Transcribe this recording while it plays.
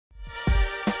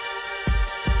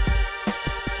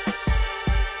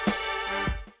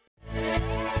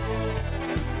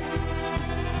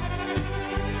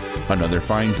Another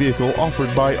fine vehicle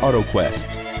offered by AutoQuest.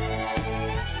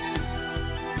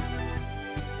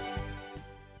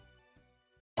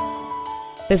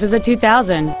 This is a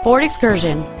 2000 Ford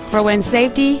Excursion for when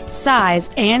safety, size,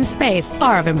 and space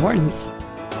are of importance.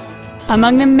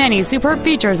 Among the many superb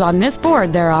features on this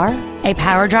Ford there are a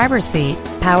power driver's seat,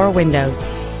 power windows,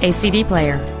 a CD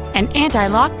player, an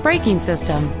anti-lock braking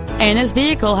system, and this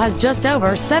vehicle has just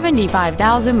over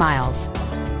 75,000 miles.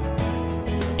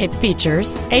 It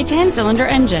features a 10-cylinder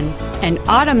engine, an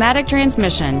automatic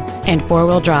transmission, and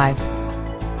four-wheel drive.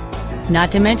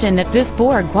 Not to mention that this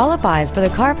Ford qualifies for the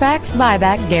Carfax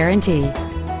buyback guarantee.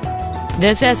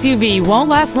 This SUV won't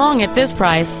last long at this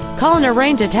price. Call and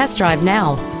arrange a test drive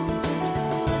now.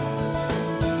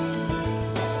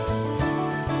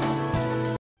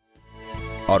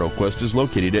 AutoQuest is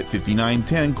located at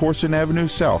 5910 Corson Avenue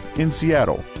South in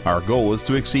Seattle. Our goal is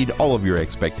to exceed all of your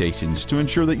expectations to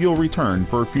ensure that you'll return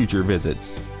for future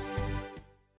visits.